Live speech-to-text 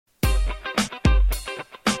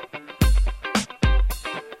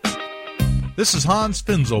This is Hans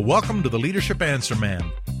Finzel. Welcome to the Leadership Answer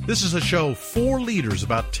Man. This is a show for leaders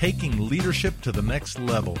about taking leadership to the next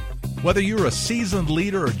level. Whether you're a seasoned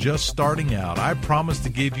leader or just starting out, I promise to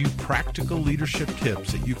give you practical leadership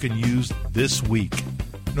tips that you can use this week.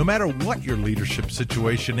 No matter what your leadership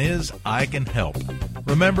situation is, I can help.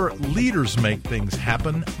 Remember, leaders make things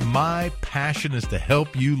happen. My passion is to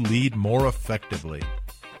help you lead more effectively.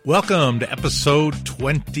 Welcome to episode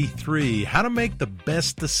 23, how to make the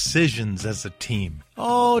best decisions as a team.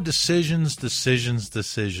 Oh, decisions.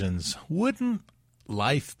 Wouldn't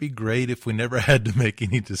life be great if we never had to make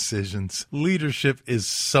any decisions? Leadership is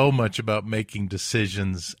so much about making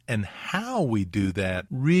decisions, and how we do that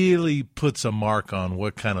really puts a mark on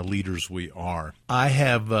what kind of leaders we are. I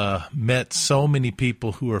have met so many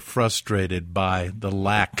people who are frustrated by the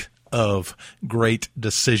lack of great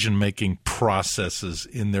decision-making processes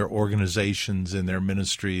in their organizations, in their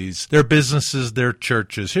ministries, their businesses, their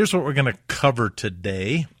churches. Here's what we're going to cover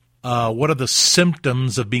today. What are the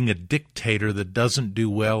symptoms of being a dictator that doesn't do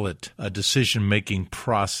well at a decision-making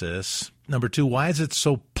process? Number two, why is it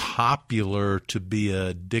so popular to be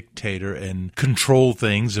a dictator and control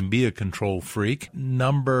things and be a control freak?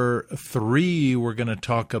 Number three, we're going to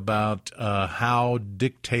talk about how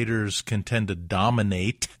dictators can tend to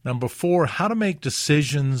dominate. Number four, how to make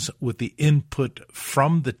decisions with the input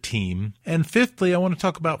from the team. And fifthly, I want to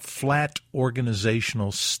talk about flat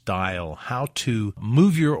organizational style, how to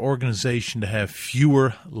move your organization to have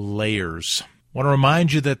fewer layers. I want to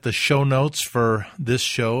remind you that the show notes for this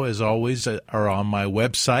show, as always, are on my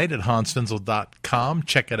website at hansfinzel.com.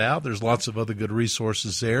 Check it out. There's lots of other good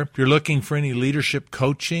resources there. If you're looking for any leadership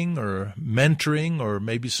coaching or mentoring or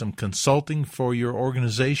maybe some consulting for your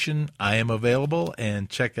organization, I am available, and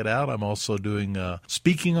check it out. I'm also doing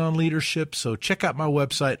speaking on leadership, so check out my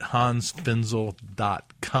website,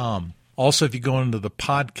 hansfinzel.com. Also, if you go into the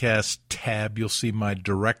podcast tab, you'll see my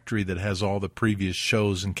directory that has all the previous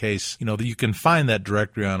shows in case, you can find that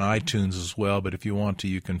directory on iTunes as well, but if you want to,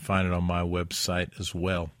 you can find it on my website as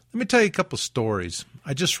well. Let me tell you a couple stories.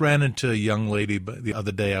 I just ran into a young lady the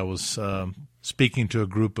other day. I was speaking to a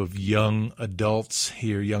group of young adults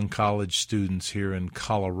here, young college students here in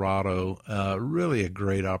Colorado. Really a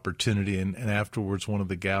great opportunity. And afterwards, one of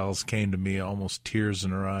the gals came to me, almost tears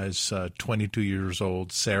in her eyes, 22 years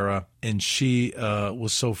old, Sarah. And she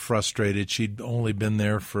was so frustrated. She'd only been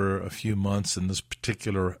there for a few months in this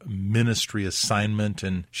particular ministry assignment.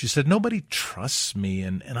 And she said, nobody trusts me,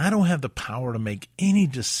 and I don't have the power to make any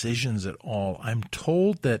decisions at all. I'm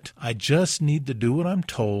told that I just need to do what I'm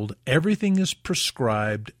told. Everything is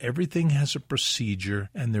prescribed. Everything has a procedure,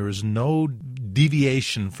 and there is no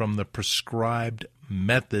deviation from the prescribed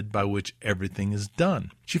method by which everything is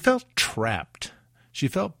done. She felt trapped. She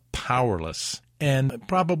felt powerless. And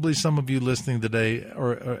probably some of you listening today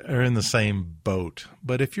are in the same boat.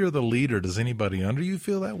 But if you're the leader, does anybody under you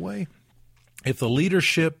feel that way? If the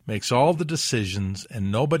leadership makes all the decisions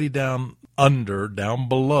and nobody down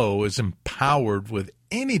below is empowered with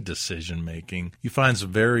any decision-making, you find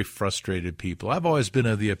some very frustrated people. I've always been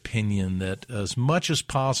of the opinion that as much as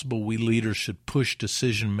possible, we leaders should push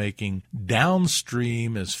decision-making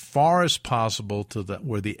downstream as far as possible to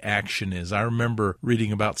where the action is. I remember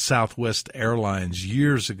reading about Southwest Airlines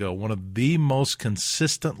years ago, one of the most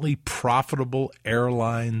consistently profitable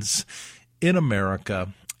airlines in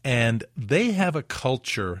America, and they have a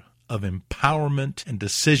culture of empowerment and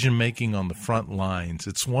decision-making on the front lines.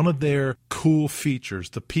 It's one of their cool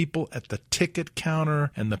features. The people at the ticket counter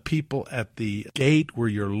and the people at the gate where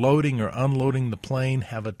you're loading or unloading the plane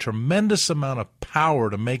have a tremendous amount of power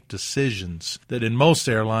to make decisions that in most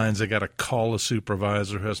airlines they got to call a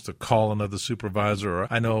supervisor, who has to call another supervisor. Or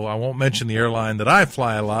I know I won't mention the airline that I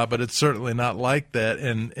fly a lot, but it's certainly not like that.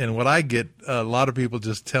 And what I get, a lot of people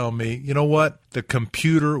just tell me, you know what? The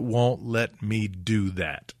computer won't let me do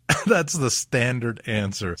that. That's the standard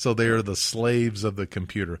answer. So they are the slaves of the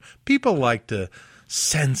computer. People like to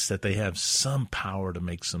sense that they have some power to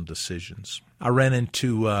make some decisions. I ran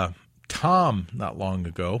into Tom not long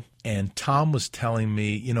ago, and Tom was telling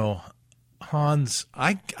me, Hans,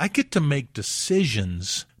 I get to make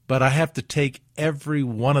decisions, but I have to take every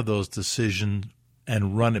one of those decisions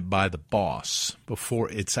and run it by the boss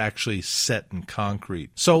before it's actually set in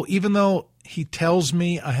concrete. So even though he tells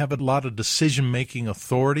me I have a lot of decision-making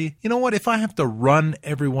authority, you know what? If I have to run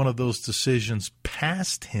every one of those decisions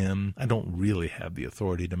past him, I don't really have the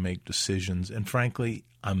authority to make decisions. And frankly,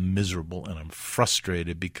 I'm miserable and I'm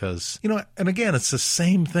frustrated because, and again, it's the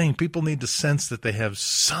same thing. People need to sense that they have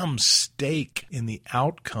some stake in the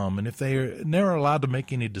outcome. And if they're never allowed to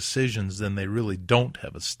make any decisions, then they really don't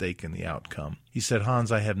have a stake in the outcome. He said,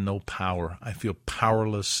 Hans, I have no power. I feel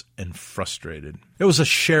powerless and frustrated. There was a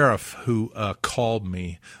sheriff who called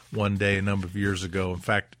me one day a number of years ago. In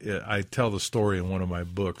fact, I tell the story in one of my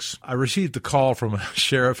books. I received a call from a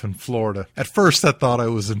sheriff in Florida. At first, I thought I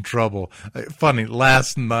was in trouble. Funny,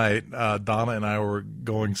 last night, Donna and I were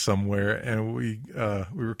going somewhere, and we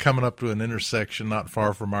were coming up to an intersection not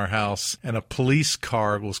far from our house, and a police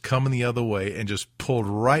car was coming the other way and just pulled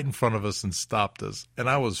right in front of us and stopped us. And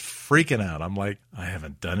I was freaking out. I'm like, I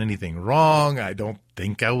haven't done anything wrong. I don't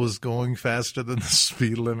think I was going faster than the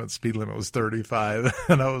speed limit. Speed limit was 35.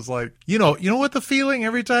 And I was like, you know what the feeling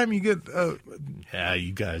every time you get, yeah,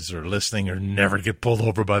 you guys are listening or never get pulled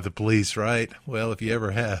over by the police, right? Well, if you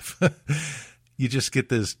ever have, you just get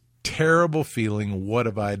this terrible feeling, what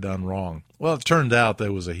have I done wrong? Well, it turned out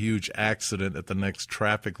there was a huge accident at the next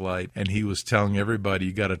traffic light, and he was telling everybody,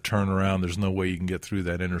 you got to turn around. There's no way you can get through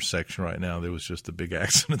that intersection right now. There was just a big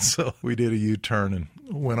accident. So we did a U-turn and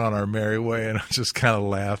went on our merry way, and I just kind of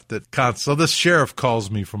laughed at So this sheriff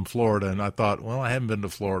calls me from Florida, and I thought, well, I haven't been to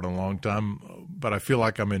Florida in a long time, but I feel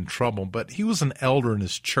like I'm in trouble. But he was an elder in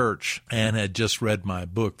his church and had just read my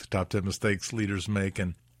book, The Top 10 Mistakes Leaders Make,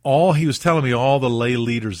 and he was telling me all the lay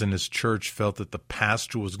leaders in his church felt that the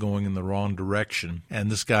pastor was going in the wrong direction. And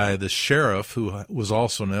this guy, the sheriff, who was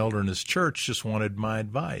also an elder in his church, just wanted my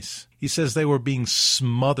advice. He says they were being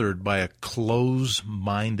smothered by a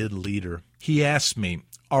close-minded leader. He asked me,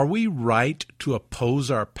 are we right to oppose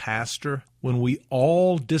our pastor when we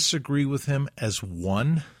all disagree with him as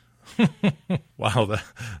one? Wow,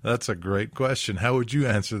 that's a great question. How would you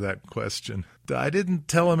answer that question? I didn't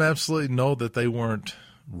tell him absolutely no that they weren't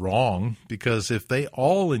wrong, because if they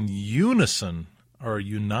all in unison are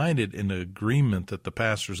united in agreement that the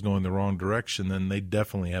pastor is going the wrong direction, then they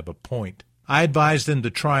definitely have a point. I advised them to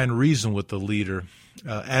try and reason with the leader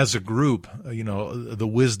as a group, the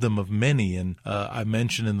wisdom of many. And I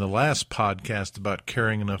mentioned in the last podcast about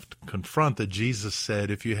caring enough to confront that Jesus said,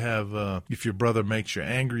 if your brother makes you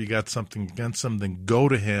angry, you got something against him, then go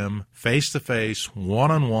to him face to face,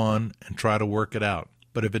 one-on-one, and try to work it out.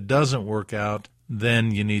 But if it doesn't work out,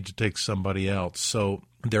 then you need to take somebody else. So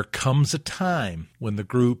there comes a time when the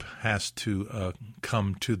group has to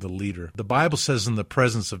come to the leader. The Bible says in the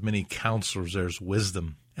presence of many counselors there's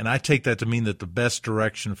wisdom. And I take that to mean that the best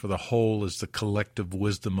direction for the whole is the collective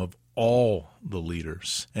wisdom of all the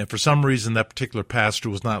leaders. And for some reason, that particular pastor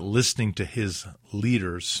was not listening to his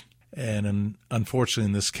leaders. And unfortunately,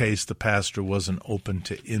 in this case, the pastor wasn't open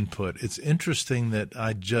to input. It's interesting that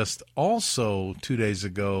I just also 2 days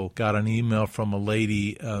ago got an email from a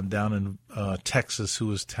lady down in Texas who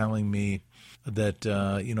was telling me that,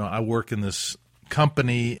 I work in this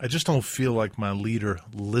company. I just don't feel like my leader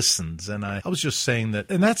listens. And I was just saying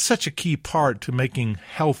that, and that's such a key part to making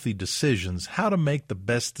healthy decisions, how to make the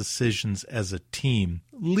best decisions as a team.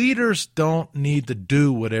 Leaders don't need to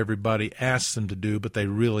do what everybody asks them to do, but they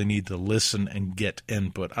really need to listen and get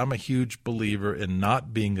input. I'm a huge believer in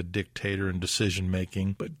not being a dictator in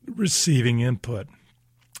decision-making, but receiving input.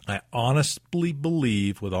 I honestly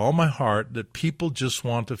believe with all my heart that people just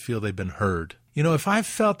want to feel they've been heard. If I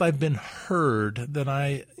felt I've been heard, then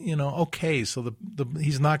okay, so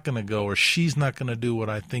he's not going to go or she's not going to do what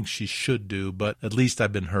I think she should do, but at least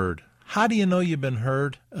I've been heard. How do you know you've been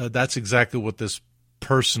heard? That's exactly what this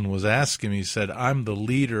person was asking me. He said, I'm the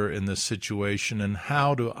leader in this situation, and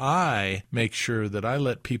how do I make sure that I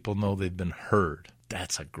let people know they've been heard?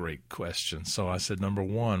 That's a great question. So I said, number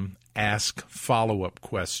one, ask follow-up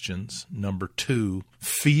questions. Number two,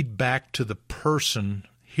 feedback to the person.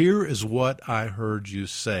 Here is what I heard you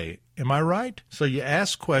say. Am I right? So you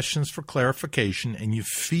ask questions for clarification and you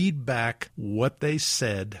feed back what they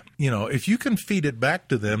said. If you can feed it back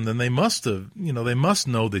to them, then they must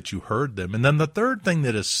know that you heard them. And then the third thing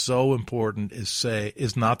that is so important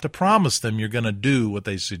is not to promise them you're going to do what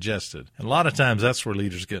they suggested. And a lot of times that's where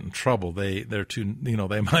leaders get in trouble. They're too,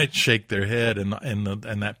 they might shake their head and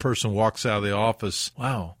that person walks out of the office.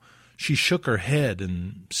 Wow. She shook her head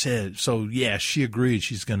and said, so yeah, she agreed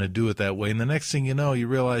she's going to do it that way. And the next thing you know, you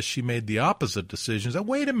realize she made the opposite decision. Like,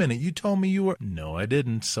 wait a minute, you told me you were. No, I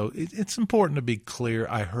didn't. So it's important to be clear.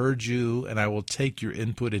 I heard you and I will take your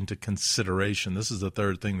input into consideration. This is the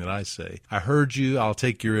third thing that I say. I heard you. I'll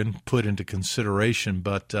take your input into consideration,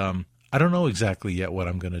 but I don't know exactly yet what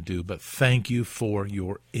I'm going to do, but thank you for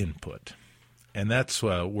your input. And that's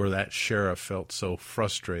where that sheriff felt so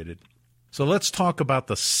frustrated. So let's talk about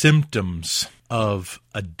the symptoms of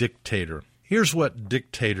a dictator. Here's what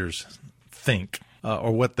dictators think.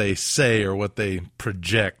 or what they say or what they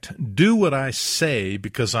project. Do what I say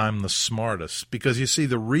because I'm the smartest. Because you see,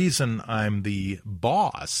 the reason I'm the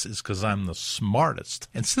boss is because I'm the smartest.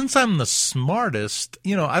 And since I'm the smartest,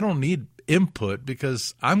 I don't need input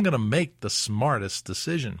because I'm going to make the smartest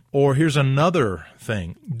decision. Or here's another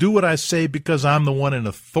thing. Do what I say because I'm the one in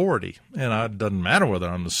authority. And it doesn't matter whether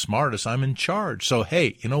I'm the smartest, I'm in charge. So,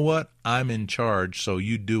 hey, you know what? I'm in charge, so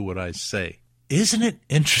you do what I say. Isn't it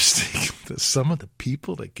interesting that some of the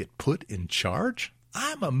people that get put in charge?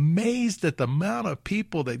 I'm amazed at the amount of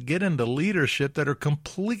people that get into leadership that are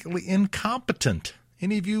completely incompetent.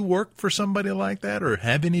 Any of you work for somebody like that, or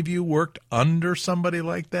have any of you worked under somebody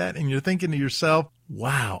like that? And you're thinking to yourself,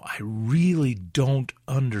 wow, I really don't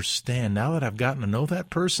understand. Now that I've gotten to know that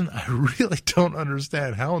person, I really don't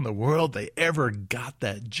understand how in the world they ever got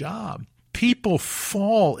that job. People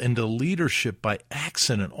fall into leadership by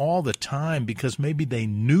accident all the time because maybe they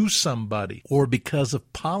knew somebody, or because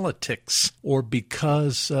of politics, or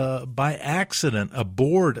because by accident a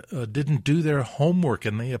board didn't do their homework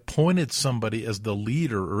and they appointed somebody as the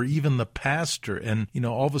leader or even the pastor. And,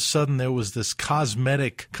 all of a sudden there was this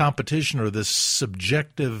cosmetic competition or this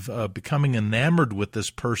subjective becoming enamored with this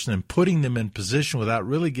person and putting them in position without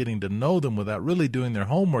really getting to know them, without really doing their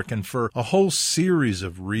homework. And for a whole series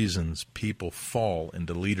of reasons, people fall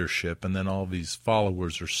into leadership, and then all these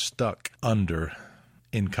followers are stuck under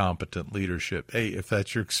incompetent leadership. Hey, if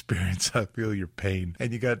that's your experience, I feel your pain.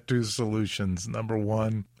 And you got two solutions. Number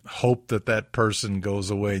one, hope that person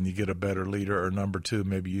goes away and you get a better leader. Or number two,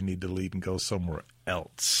 maybe you need to lead and go somewhere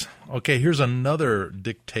else. Okay, here's another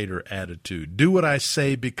dictator attitude. Do what I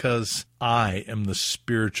say because I am the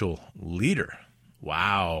spiritual leader.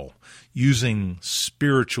 Wow. Using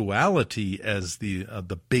spirituality as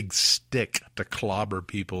the big stick to clobber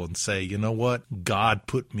people and say, you know what? God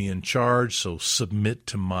put me in charge, so submit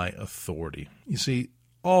to my authority. You see,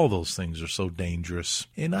 all those things are so dangerous.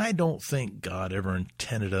 And I don't think God ever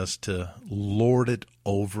intended us to lord it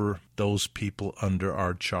over those people under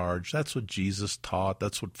our charge. That's what Jesus taught.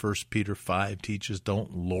 That's what 1 Peter 5 teaches.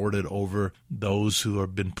 Don't lord it over those who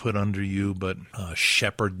have been put under you, but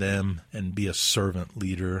shepherd them and be a servant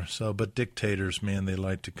leader. But dictators, man, they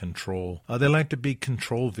like to control. They like to be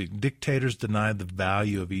control. Dictators deny the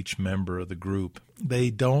value of each member of the group.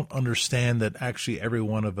 They don't understand that actually every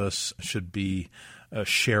one of us should be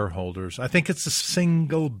shareholders. I think it's the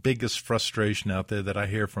single biggest frustration out there that I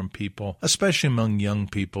hear from people, especially among young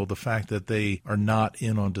people, the fact that they are not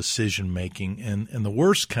in on decision making. And the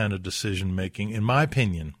worst kind of decision making, in my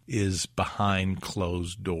opinion, is behind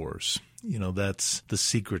closed doors. That's the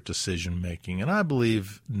secret decision making. And I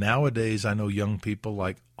believe nowadays, I know young people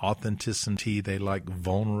like authenticity, they like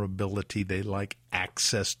vulnerability, they like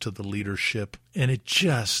access to the leadership. And it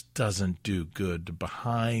just doesn't do good to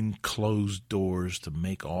behind closed doors to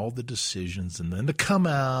make all the decisions and then to come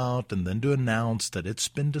out and then to announce that it's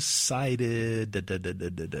been decided.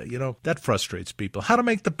 That frustrates people. How to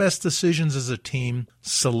make the best decisions as a team,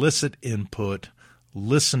 solicit input,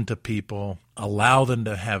 listen to people, allow them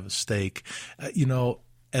to have a stake.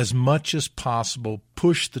 As much as possible,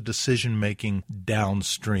 push the decision-making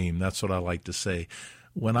downstream. That's what I like to say.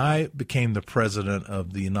 When I became the president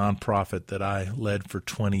of the nonprofit that I led for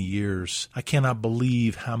 20 years, I cannot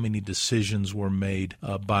believe how many decisions were made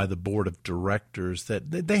by the board of directors that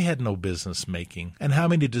they had no business making, and how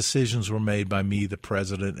many decisions were made by me, the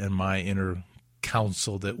president, and my inner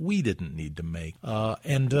council that we didn't need to make.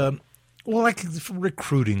 Well, like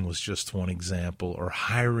recruiting was just one example, or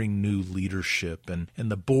hiring new leadership, and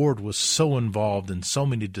the board was so involved in so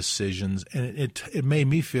many decisions, and it made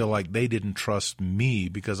me feel like they didn't trust me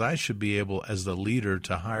because I should be able, as the leader,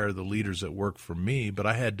 to hire the leaders that work for me, but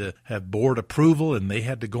I had to have board approval, and they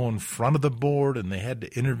had to go in front of the board, and they had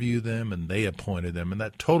to interview them, and they appointed them, and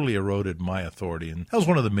that totally eroded my authority, and that was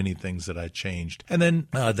one of the many things that I changed. And then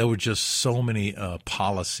there were just so many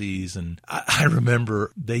policies, and I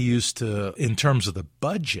remember they used to, in terms of the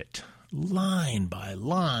budget, line by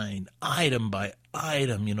line, item by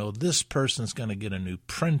item, this person's going to get a new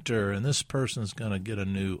printer, and this person's going to get a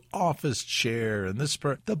new office chair, and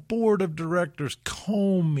the board of directors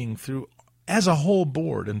combing through as a whole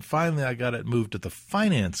board. And finally, I got it moved to the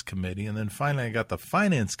finance committee. And then finally, I got the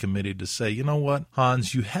finance committee to say, you know what,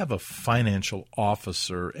 Hans, you have a financial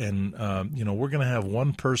officer. And, we're going to have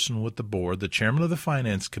one person with the board, the chairman of the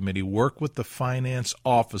finance committee, work with the finance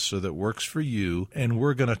officer that works for you. And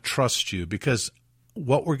we're going to trust you because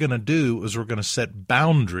what we're going to do is we're going to set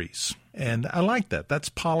boundaries. And I like that. That's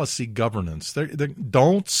policy governance.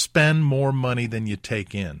 Don't spend more money than you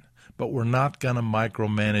take in. but we're not going to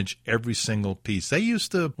micromanage every single piece. They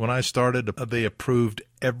used to, when I started, they approved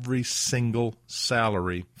every single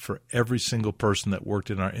salary for every single person that worked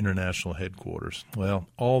in our international headquarters. Well,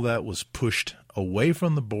 all that was pushed away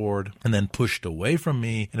from the board and then pushed away from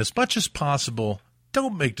me. And as much as possible,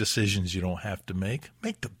 don't make decisions you don't have to make.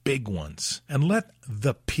 Make the big ones and let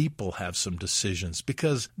the people have some decisions,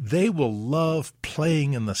 because they will love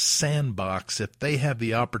playing in the sandbox if they have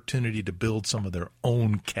the opportunity to build some of their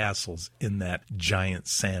own castles in that giant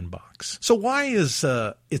sandbox. So why is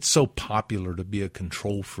it so popular to be a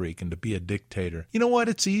control freak and to be a dictator? You know what?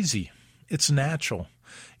 It's easy. It's natural.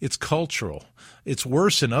 It's cultural. It's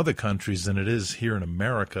worse in other countries than it is here in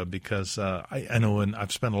America, because I know, and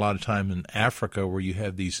I've spent a lot of time in Africa where you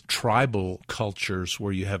have these tribal cultures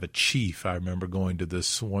where you have a chief. I remember going to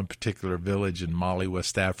this one particular village in Mali,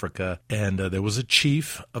 West Africa, and there was a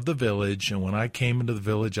chief of the village. And when I came into the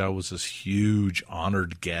village, I was this huge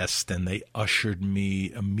honored guest, and they ushered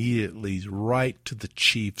me immediately right to the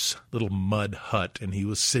chief's little mud hut. And he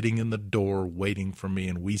was sitting in the door waiting for me,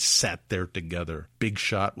 and we sat there together, big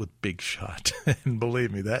shot with big shot. And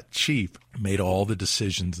believe me, that chief made all the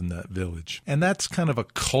decisions in that village. And that's kind of a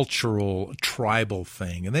cultural, tribal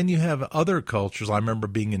thing. And then you have other cultures. I remember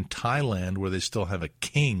being in Thailand where they still have a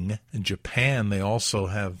king. In Japan, they also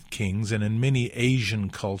have kings. And in many Asian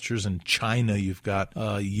cultures, in China, you've got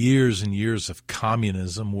years and years of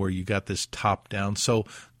communism where you got this top-down. So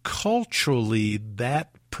culturally,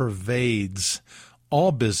 that pervades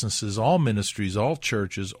all businesses, all ministries, all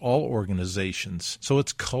churches, all organizations. So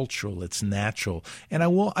it's cultural, it's natural. And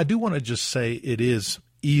I do want to just say it is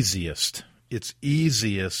easiest. It's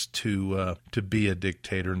easiest to be a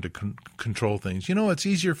dictator and to control things. You know, it's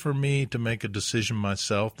easier for me to make a decision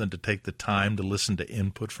myself than to take the time to listen to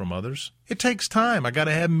input from others. It takes time. I got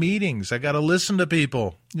to have meetings. I got to listen to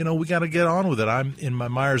people. You know, we got to get on with it. I'm in my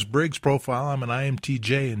Myers-Briggs profile. I'm an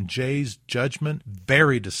INTJ, and J's judgment,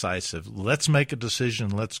 very decisive. Let's make a decision.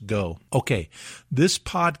 Let's go. Okay, this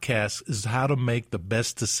podcast is how to make the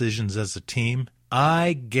best decisions as a team.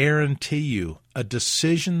 I guarantee you, a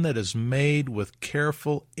decision that is made with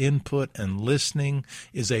careful input and listening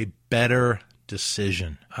is a better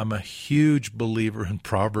decision. I'm a huge believer in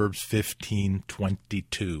Proverbs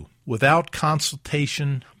 15:22. Without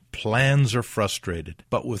consultation, plans are frustrated,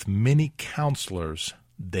 but with many counselors,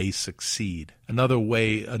 they succeed. Another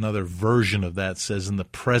version of that says, in the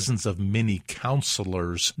presence of many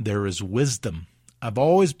counselors, there is wisdom. I've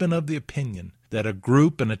always been of the opinion that a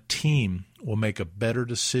group and a team will make a better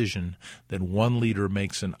decision than one leader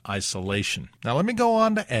makes in isolation. Now, let me go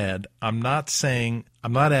on to add, I'm not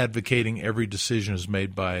advocating every decision is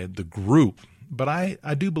made by the group, but I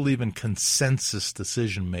do believe in consensus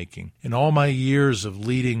decision-making. In all my years of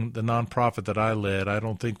leading the nonprofit that I led, I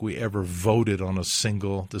don't think we ever voted on a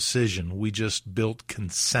single decision. We just built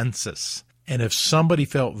consensus. And if somebody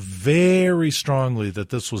felt very strongly that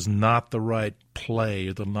this was not the right play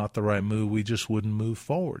or not the right move, we just wouldn't move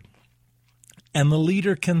forward. And the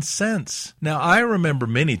leader consents. Now, I remember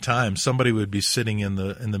many times somebody would be sitting in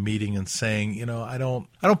the meeting and saying, you know, I don't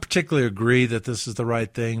particularly agree that this is the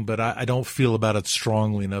right thing, but I don't feel about it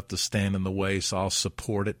strongly enough to stand in the way, so I'll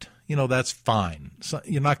support it. You know, that's fine. So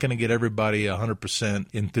you're not going to get everybody 100%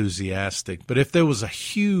 enthusiastic. But if there was a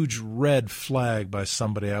huge red flag by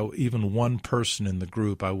somebody, even one person in the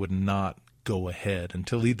group, I would not go ahead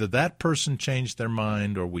until either that person changed their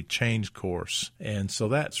mind or we changed course. And so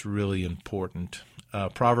that's really important.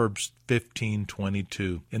 Proverbs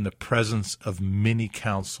 15:22, in the presence of many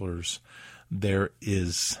counselors, there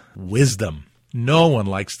is wisdom. No one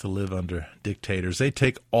likes to live under dictators. They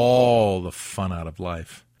take all the fun out of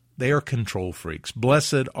life. They are control freaks.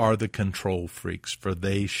 Blessed are the control freaks, for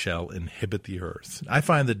they shall inhabit the earth. I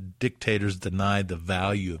find that dictators deny the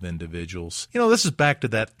value of individuals. You know, this is back to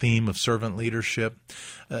that theme of servant leadership.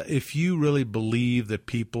 If you really believe that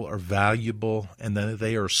people are valuable and that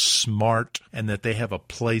they are smart and that they have a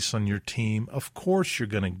place on your team, of course you're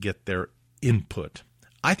going to get their input.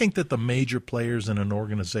 I think that the major players in an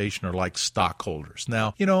organization are like stockholders.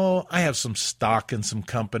 Now, you know, I have some stock in some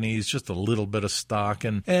companies, just a little bit of stock,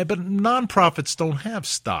 but nonprofits don't have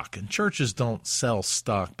stock and churches don't sell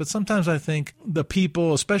stock. But sometimes I think the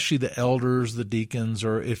people, especially the elders, the deacons,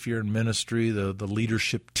 or if you're in ministry, the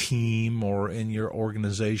leadership team, or in your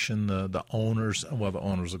organization, the owners, well, the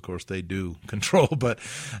owners, of course, they do control, but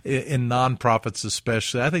in nonprofits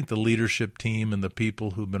especially, I think the leadership team and the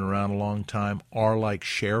people who've been around a long time are like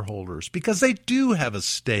shareholders, because they do have a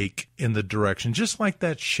stake in the direction, just like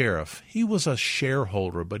that sheriff. He was a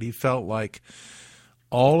shareholder, but he felt like,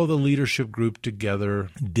 all of the leadership group together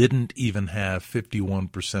didn't even have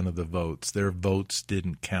 51% of the votes. Their votes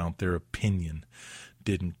didn't count. Their opinion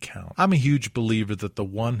didn't count. I'm a huge believer that the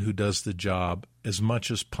one who does the job as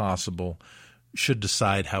much as possible should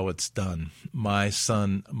decide how it's done. My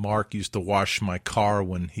son, Mark, used to wash my car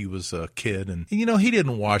when he was a kid. And, he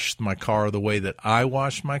didn't wash my car the way that I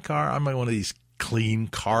wash my car. I'm one of these clean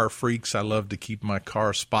car freaks. I love to keep my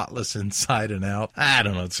car spotless inside and out. I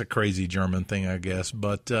don't know. It's a crazy German thing, I guess.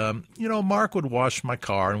 But, Mark would wash my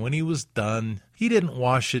car. And when he was done, he didn't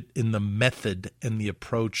wash it in the method and the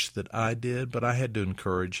approach that I did, but I had to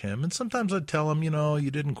encourage him. And sometimes I'd tell him, you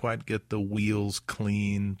didn't quite get the wheels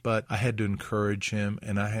clean, but I had to encourage him,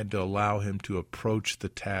 and I had to allow him to approach the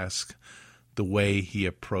task the way he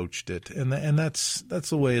approached it. And that's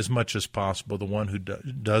the way, as much as possible, the one who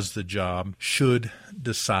does the job should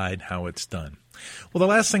decide how it's done. Well, the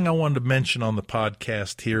last thing I wanted to mention on the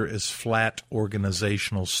podcast here is flat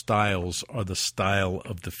organizational styles are the style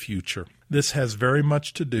of the future. This has very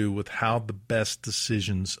much to do with how the best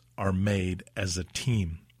decisions are made as a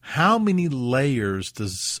team. How many layers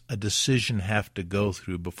does a decision have to go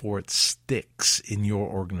through before it sticks in your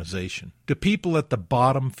organization? Do people at the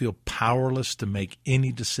bottom feel powerless to make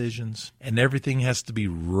any decisions, and everything has to be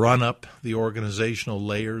run up the organizational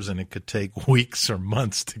layers, and it could take weeks or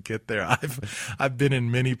months to get there? I've been in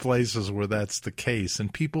many places where that's the case,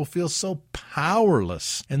 and people feel so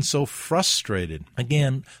powerless and so frustrated.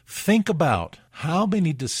 Again, think about how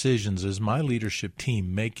many decisions is my leadership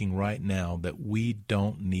team making right now that we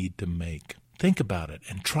don't need to make? Think about it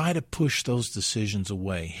and try to push those decisions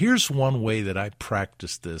away. Here's one way that I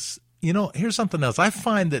practice this. Here's something else. I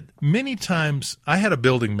find that many times I had a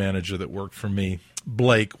building manager that worked for me,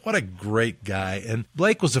 Blake. What a great guy. And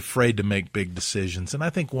Blake was afraid to make big decisions. And I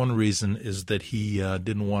think one reason is that he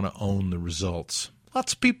didn't want to own the results.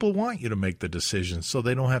 Lots of people want you to make the decisions so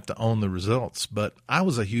they don't have to own the results. But I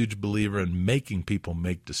was a huge believer in making people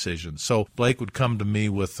make decisions. So Blake would come to me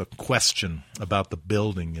with a question about the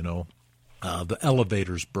building, the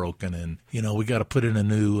elevator's broken and, we got to put in a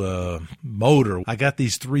new motor. I got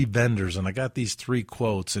these 3 vendors and I got these 3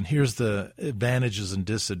 quotes, and here's the advantages and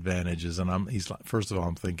disadvantages. And he's like, first of all,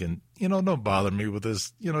 I'm thinking, don't bother me with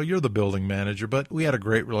this. You're the building manager, but we had a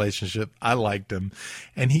great relationship. I liked him,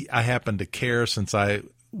 and I happened to care since I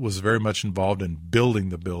was very much involved in building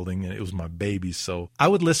the building, and it was my baby. So I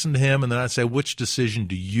would listen to him, and then I'd say, which decision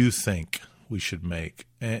do you think we should make?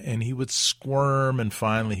 And he would squirm, and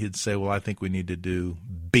finally he'd say, well, I think we need to do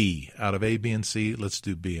B. Out of A, B, and C, let's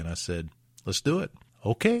do B. And I said, let's do it.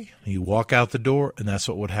 Okay. He'd walk out the door, and that's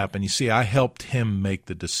what would happen. You see, I helped him make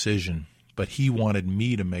the decision, but he wanted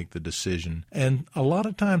me to make the decision. And a lot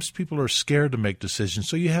of times people are scared to make decisions,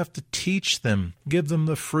 so you have to teach them, give them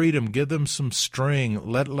the freedom, give them some string,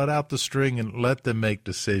 let out the string and let them make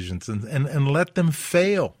decisions and let them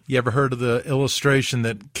fail. You ever heard of the illustration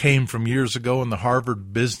that came from years ago in the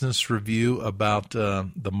Harvard Business Review about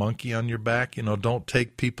the monkey on your back? Don't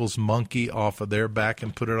take people's monkey off of their back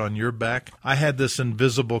and put it on your back. I had this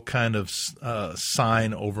invisible kind of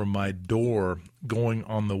sign over my door going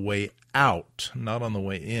on the way out, not on the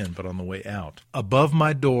way in, but on the way out. Above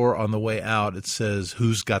my door on the way out, it says,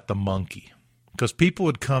 who's got the monkey? Because people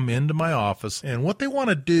would come into my office, and what they want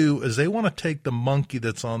to do is they want to take the monkey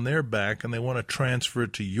that's on their back and they want to transfer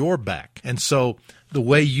it to your back. And so the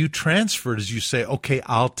way you transfer it is you say, okay,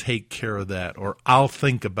 I'll take care of that, or I'll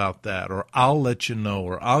think about that, or I'll let you know,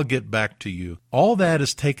 or I'll get back to you. All that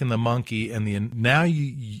is taking the monkey, and now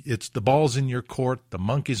it's the ball's in your court, the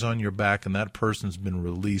monkey's on your back, and that person's been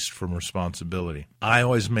released from responsibility. I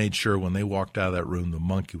always made sure when they walked out of that room, the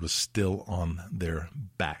monkey was still on their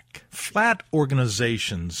back. Flat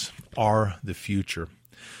organizations are the future.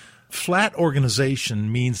 Flat organization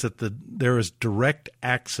means that there is direct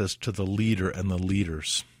access to the leader and the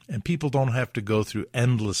leaders, and people don't have to go through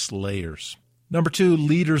endless layers. Number 2,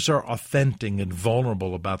 leaders are authentic and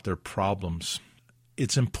vulnerable about their problems.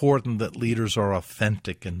 It's important that leaders are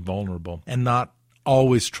authentic and vulnerable and not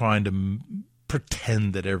always trying to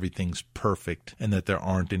pretend that everything's perfect and that there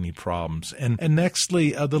aren't any problems. And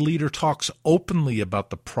nextly, the leader talks openly about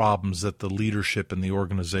the problems that the leadership and the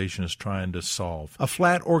organization is trying to solve. A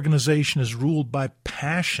flat organization is ruled by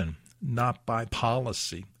passion, not by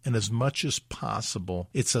policy. And as much as possible,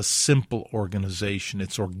 it's a simple organization.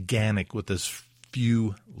 It's organic with as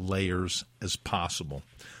few layers as possible.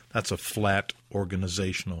 That's a flat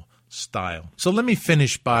organizational style. So let me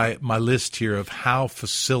finish by my list here of how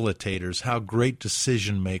facilitators, how great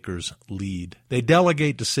decision makers lead. They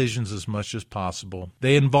delegate decisions as much as possible.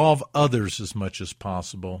 They involve others as much as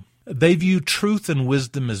possible. They view truth and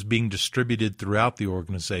wisdom as being distributed throughout the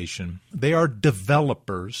organization. They are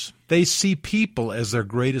developers. They see people as their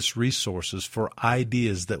greatest resources for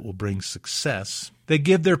ideas that will bring success. They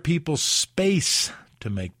give their people space to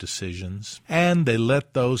make decisions, and they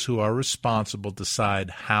let those who are responsible decide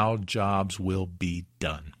how jobs will be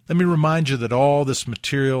done. Let me remind you that all this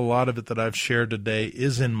material, a lot of it that I've shared today,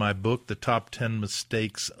 is in my book, The Top 10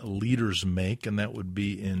 Mistakes Leaders Make, and that would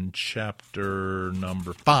be in chapter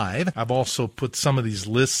number 5. I've also put some of these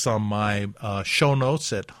lists on my show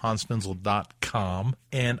notes at hansfinzel.com,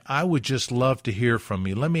 and I would just love to hear from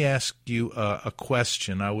you. Let me ask you a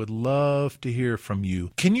question. I would love to hear from you.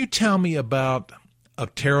 Can you tell me about a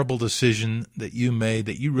terrible decision that you made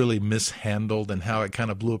that you really mishandled and how it kind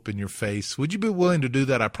of blew up in your face? Would you be willing to do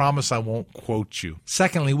that? I promise I won't quote you.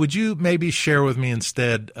 Secondly, would you maybe share with me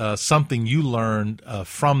instead something you learned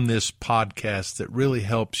from this podcast that really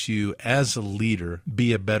helps you as a leader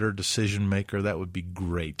be a better decision maker? That would be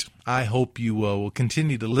great. I hope you will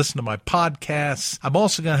continue to listen to my podcasts. I'm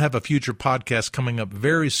also going to have a future podcast coming up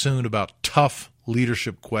very soon about tough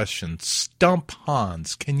leadership questions. Stump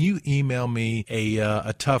Hans. Can you email me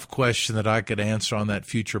a tough question that I could answer on that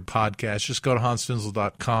future podcast? Just go to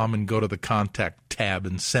hansfinzel.com and go to the contact tab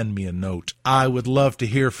and send me a note. I would love to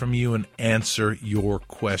hear from you and answer your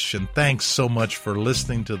question. Thanks so much for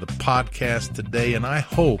listening to the podcast today, and I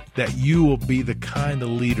hope that you will be the kind of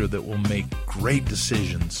leader that will make great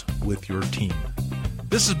decisions with your team.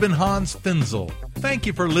 This has been Hans Finzel. Thank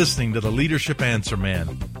you for listening to the Leadership Answer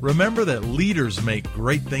Man. Remember that leaders make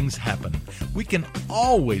great things happen. We can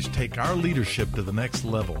always take our leadership to the next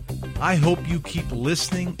level. I hope you keep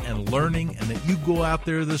listening and learning, and that you go out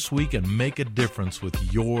there this week and make a difference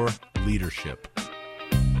with your leadership.